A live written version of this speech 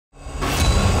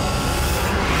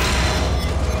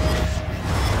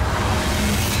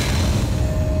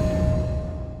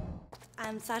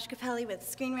Sasha Capelli with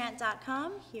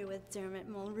ScreenRant.com, here with Dermot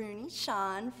Mulroney,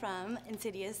 Sean from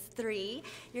Insidious 3.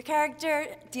 Your character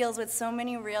deals with so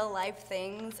many real-life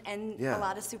things and a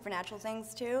lot of supernatural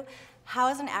things, too. How,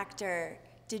 as an actor,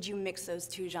 did you mix those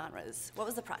two genres? What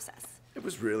was the process? It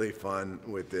was really fun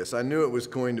with this. I knew it was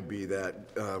going to be that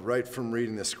right from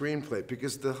reading the screenplay,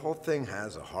 because the whole thing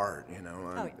has a heart, you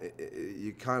know.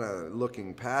 You kind of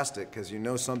looking past it because you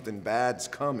know something bad's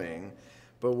coming,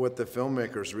 but what the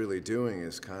filmmaker's really doing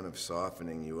is kind of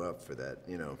softening you up for that,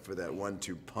 you know, for that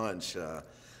 1-2 punch.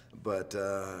 But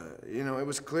you know, it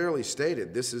was clearly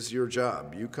stated, this is your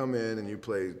job. You come in and you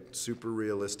play super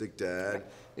realistic dad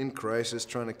in crisis,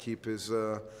 trying to keep his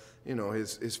you know,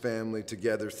 his family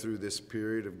together through this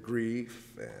period of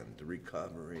grief and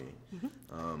recovery.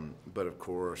 But of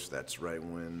course, that's right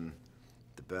when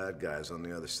the bad guys on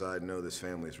the other side know this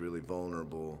family is really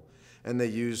vulnerable. And they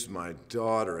used my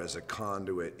daughter as a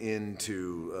conduit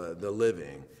into the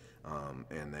living,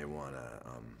 and they want to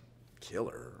kill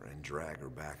her and drag her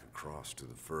back across to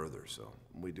the further. So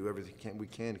we do everything we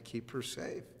can to keep her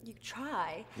safe. You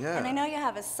try. Yeah. And I know you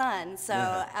have a son,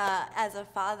 so as a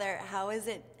father, how is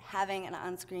it having an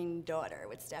on-screen daughter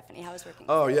with Stephanie? How is working?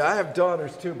 Oh yeah, I have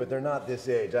daughters too, but they're not this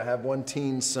age. I have one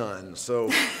teen son, so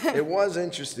it was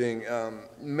interesting.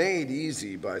 Made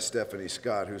easy by Stephanie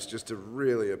Scott, who's just a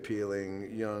really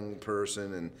appealing young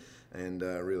person and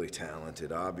really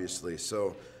talented, obviously.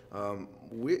 So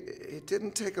it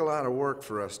didn't take a lot of work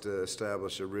for us to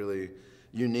establish a really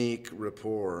unique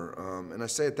rapport. And I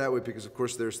say it that way because, of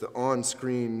course, there's the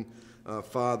on-screen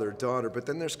father-daughter, but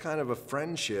then there's kind of a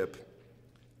friendship.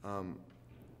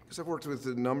 Because I've worked with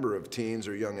a number of teens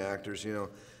or young actors, you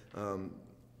know,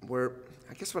 where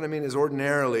I guess what I mean is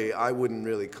ordinarily I wouldn't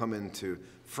really come into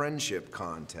friendship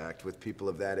contact with people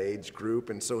of that age group,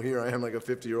 and so here I am, like a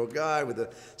 50-year-old guy with a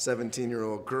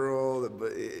 17-year-old girl,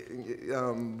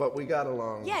 but we got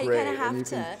along great. You kind of have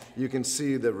to. You can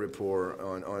see the rapport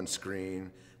on screen.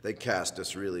 They cast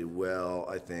us really well,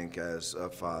 I think, as a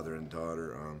father and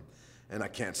daughter, and I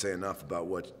can't say enough about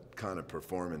what kind of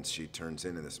performance she turns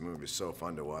in this movie. It's so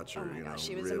fun to watch her. Oh my you know, gosh,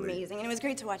 she was really amazing, and it was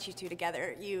great to watch you two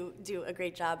together. You do a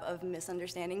great job of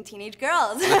misunderstanding teenage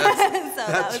girls.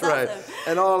 That's right. Awesome.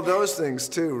 And all those things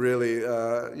too, really.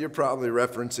 You're probably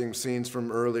referencing scenes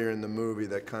from earlier in the movie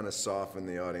that kind of soften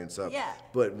the audience up. Yeah.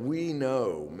 But we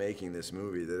know, making this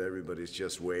movie, that everybody's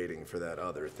just waiting for that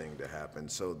other thing to happen.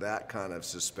 So that kind of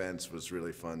suspense was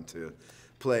really fun to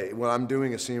play. Well, I'm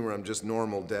doing a scene where I'm just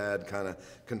normal dad, kind of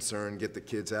concerned, get the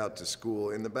kids out to school.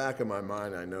 In the back of my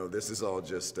mind, I know this is all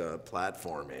just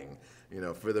platforming, you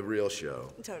know, for the real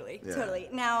show. Totally, totally.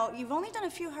 Now, you've only done a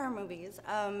few horror movies,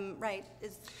 right?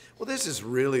 Well, this is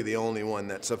really the only one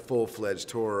that's a full-fledged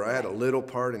horror. I had a little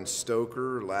part in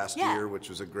Stoker last year, which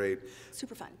was a great...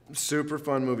 Super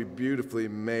fun movie, beautifully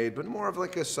made, but more of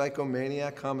like a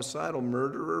psychomaniac, homicidal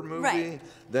murderer movie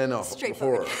than a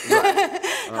horror.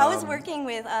 How is working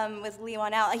with Lee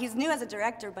Wanell? He's new as a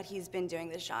director, but he's been doing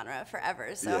this genre forever,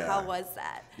 so how was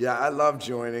that? Yeah, I love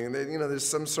joining. You know, there's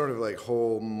some sort of like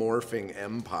whole morphing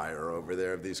empire over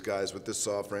there of these guys with the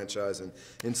Saw franchise and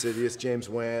Insidious. James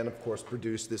Wan, of course,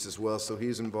 produced this as well, so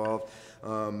he's involved.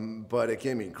 But it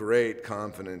gave me great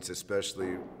confidence,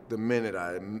 especially the minute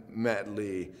I met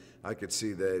Lee. I could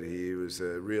see that he was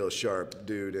a real sharp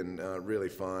dude and really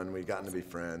fun. We gotten to be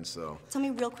friends, so. Tell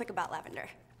me real quick about Lavender.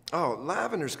 Oh,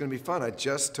 Lavender's gonna be fun. I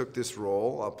just took this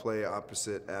role. I'll play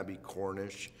opposite Abby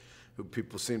Cornish, who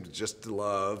people seem to just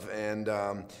love. And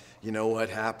you know what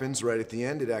happens right at the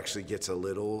end? It actually gets a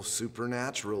little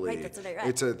supernaturally. Right, that's what I read.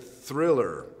 It's a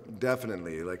thriller,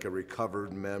 definitely, like a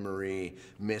recovered memory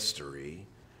mystery.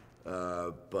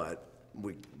 But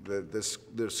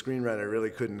the screenwriter really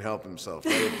couldn't help himself.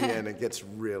 Right at the end, it gets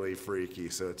really freaky.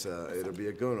 So it's it'll be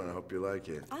a good one. I hope you like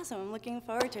it. Awesome. I'm looking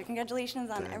forward to it. Congratulations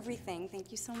on everything.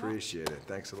 Thank you so much. Appreciate it.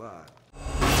 Thanks a lot.